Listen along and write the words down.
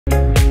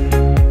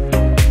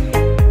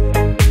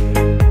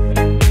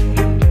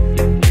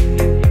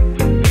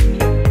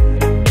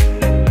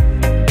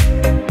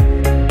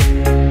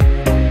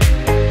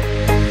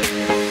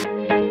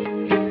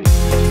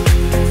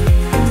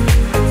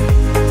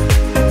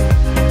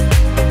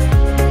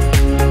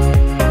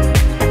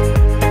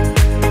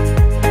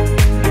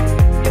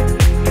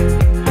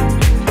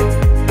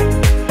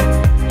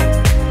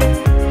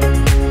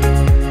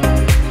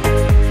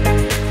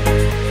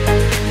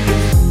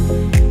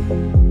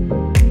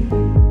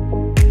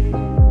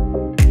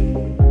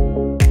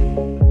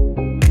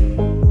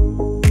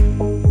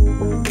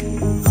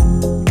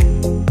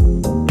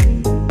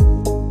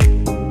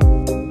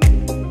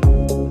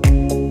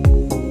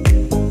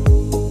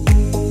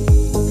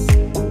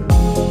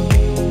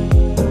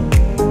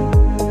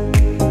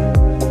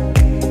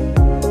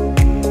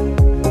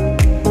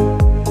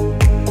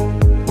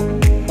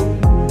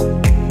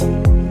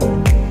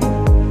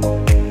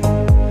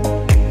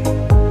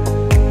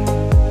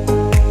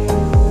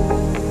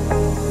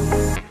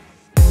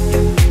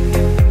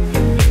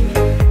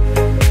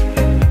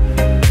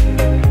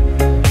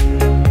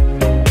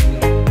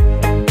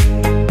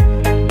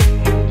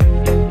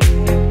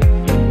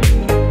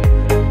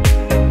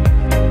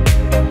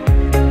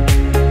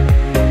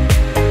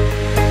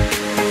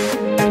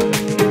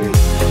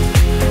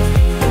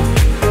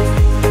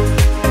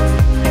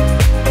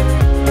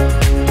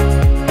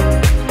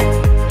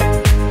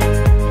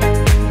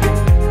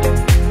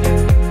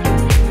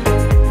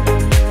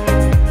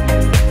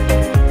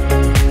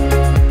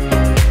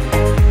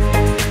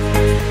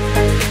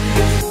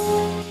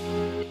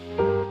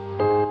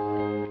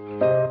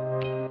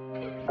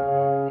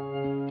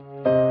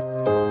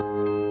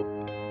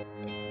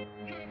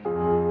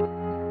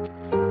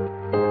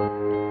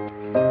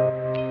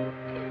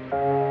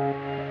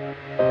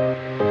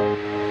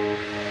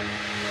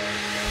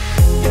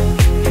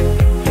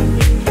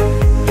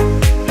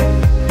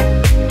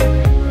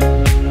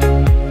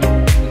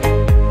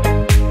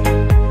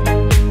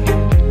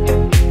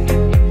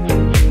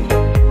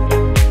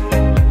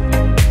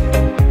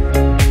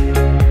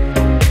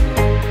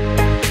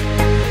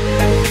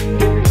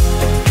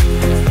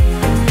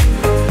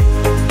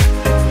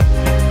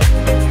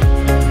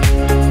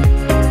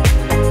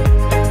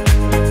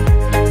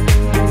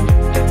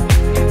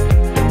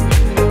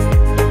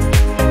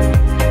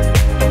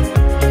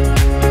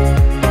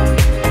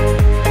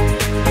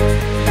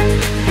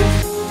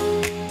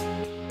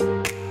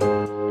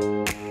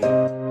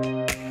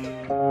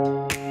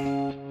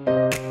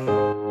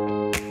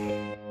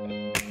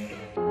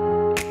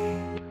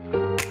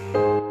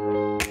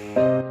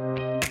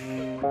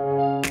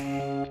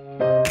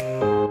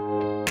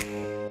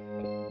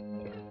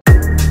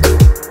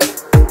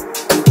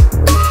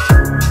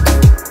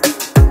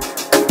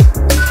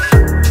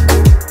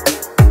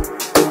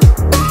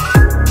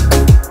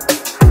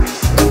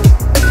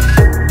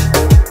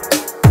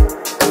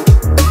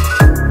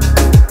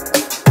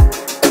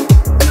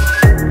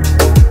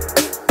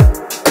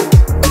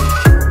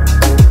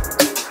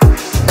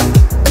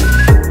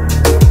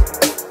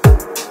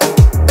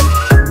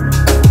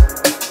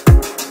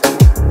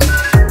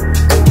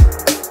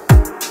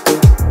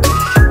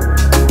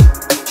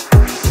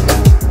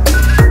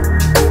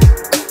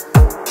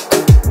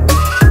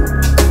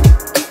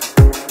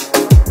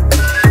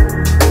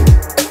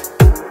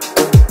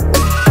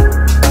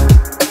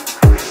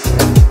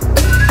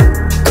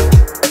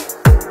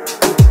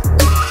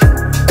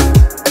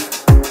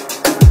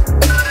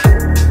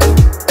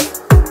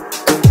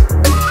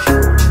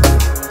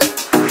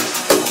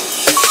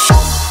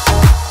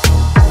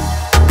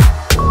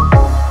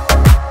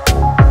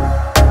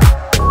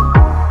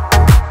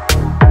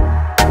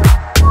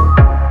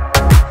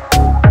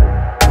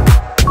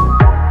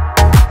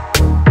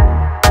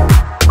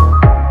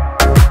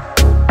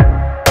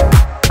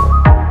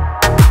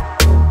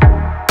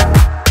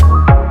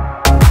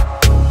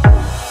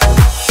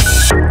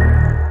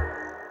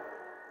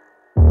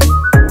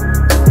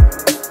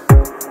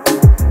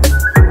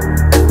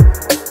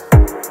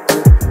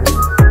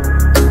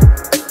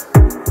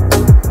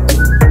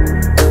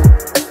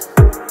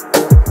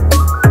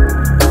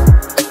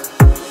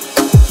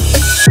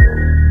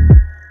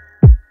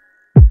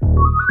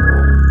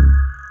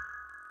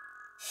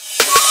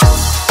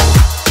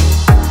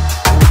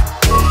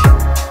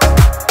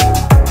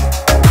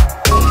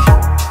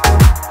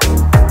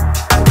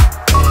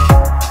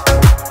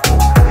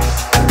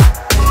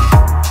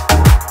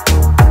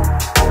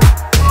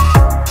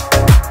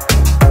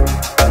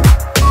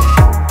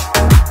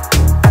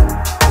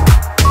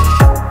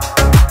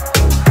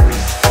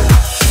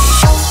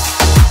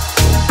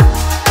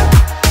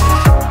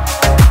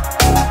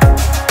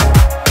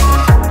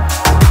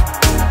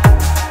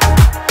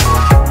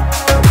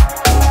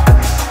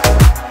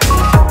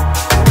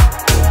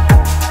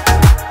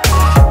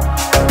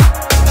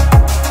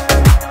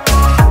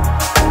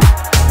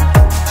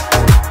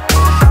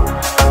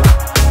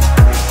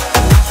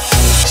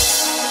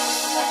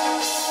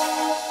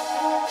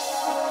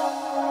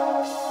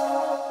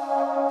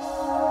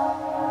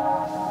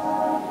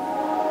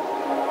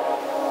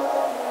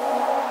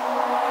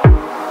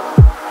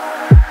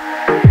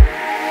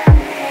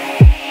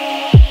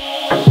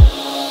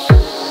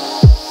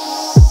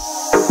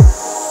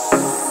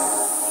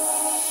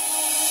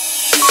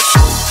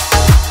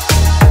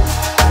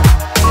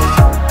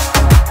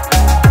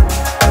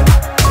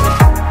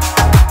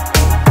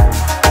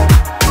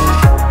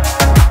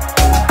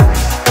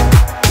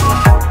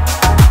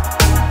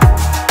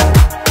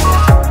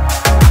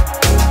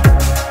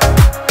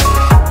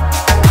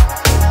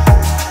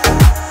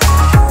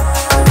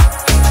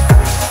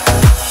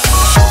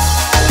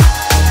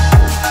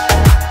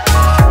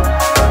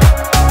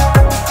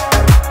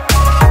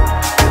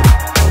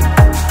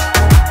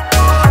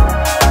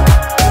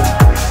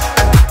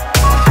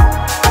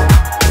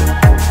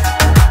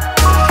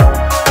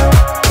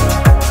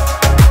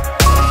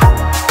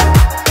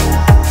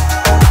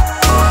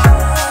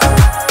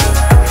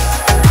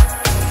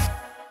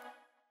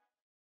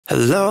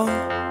Hello,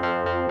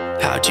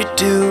 how'd you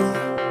do?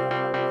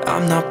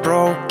 I'm not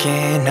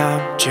broken,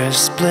 I'm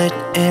just split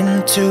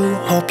in two.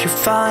 Hope you're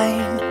fine,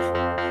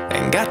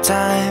 ain't got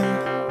time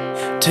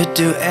to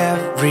do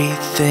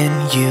everything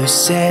you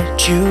said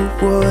you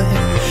would.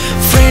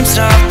 Frames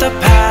of the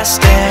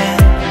past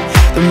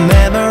and the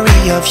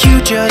memory of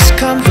you just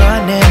come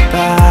running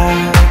by.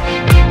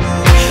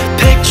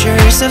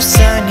 Pictures of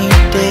sunny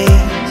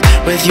days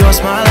with your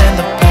smile in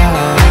the bar.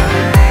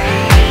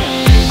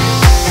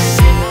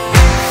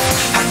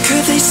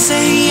 They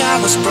say I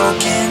was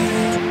broken.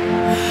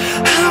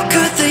 How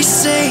could they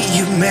say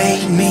you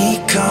made me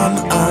come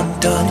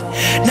undone?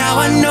 Now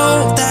I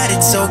know that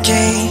it's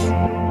okay.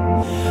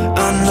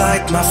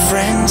 Unlike my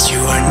friends,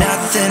 you are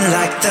nothing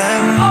like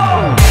them.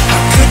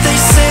 How could they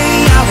say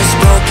I was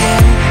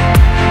broken?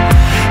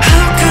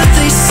 How could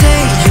they say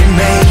you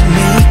made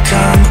me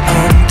come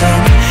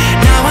undone?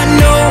 Now I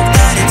know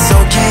that it's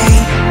okay.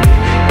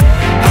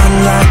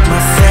 Unlike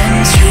my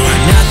friends, you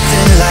are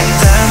nothing like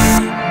them.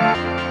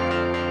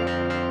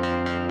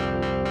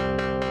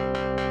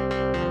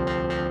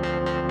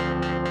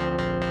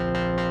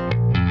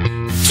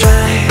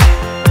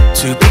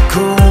 To be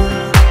cool,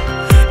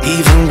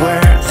 even wear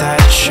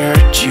that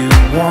shirt you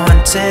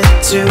wanted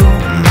to.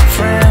 My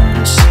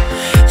friends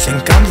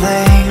think I'm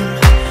lame.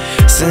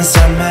 Since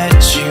I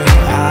met you,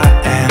 I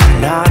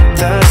am not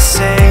the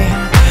same.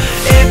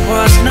 It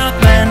was not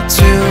meant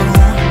to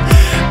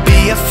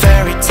be a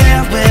fairy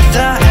tale with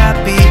a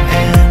happy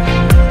end.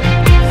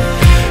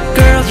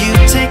 Girl, you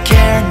take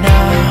care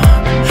now.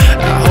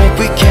 I hope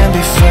we can be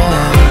friends.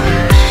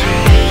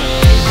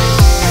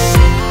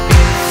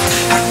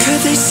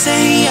 They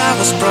say I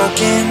was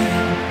broken.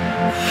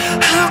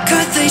 How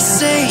could they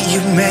say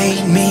you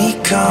made me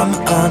come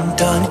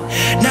undone?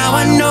 Now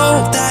I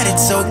know that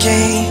it's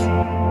okay.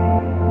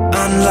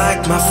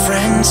 Unlike my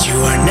friends, you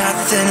are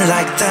nothing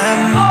like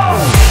them.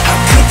 How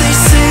could they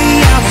say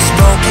I was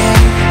broken?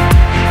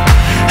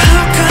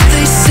 How could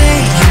they say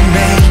you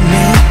made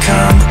me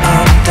come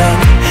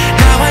undone?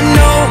 Now I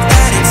know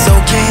that it's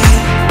okay.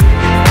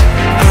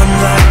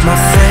 Unlike my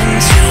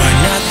friends, you are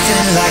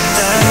nothing like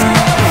them.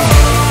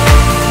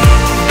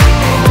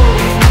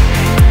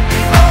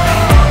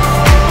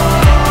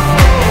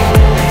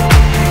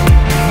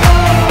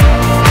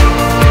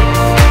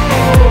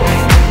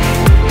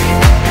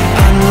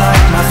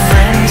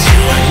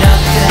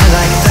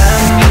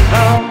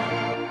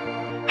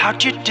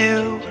 How'd you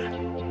do?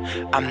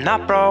 I'm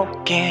not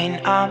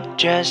broken, I'm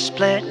just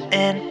split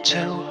in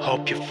two.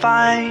 Hope you're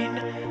fine,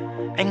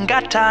 ain't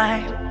got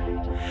time.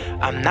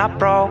 I'm not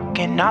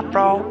broken, not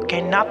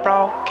broken, not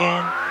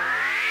broken.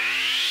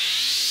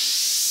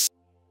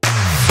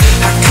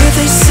 How could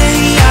they say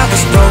I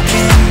was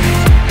broken?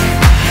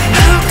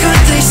 How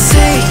could they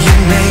say you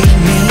made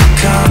me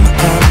come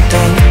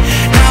undone?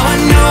 Now I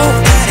know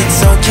that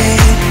it's okay.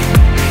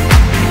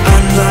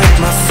 Unlike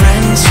my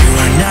friends, you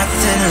are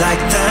nothing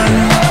like them.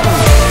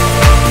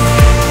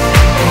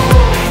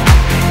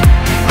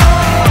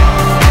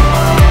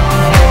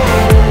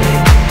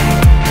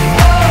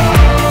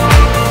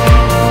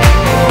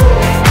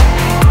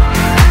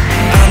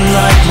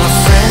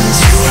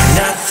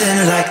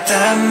 Like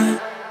them.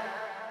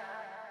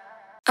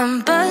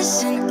 I'm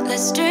buzzing,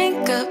 let's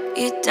drink up.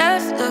 Your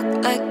death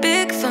look like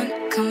big fun.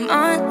 Come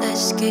on,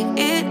 let's get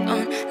it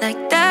on.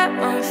 Like that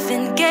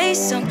Marvin Gaye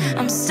song.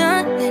 I'm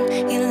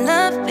stunning, you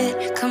love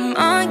it. Come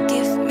on,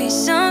 give me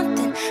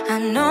something. I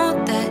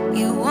know that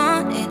you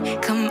want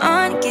it. Come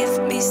on,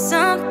 give me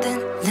something.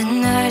 The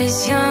night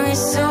is young and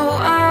so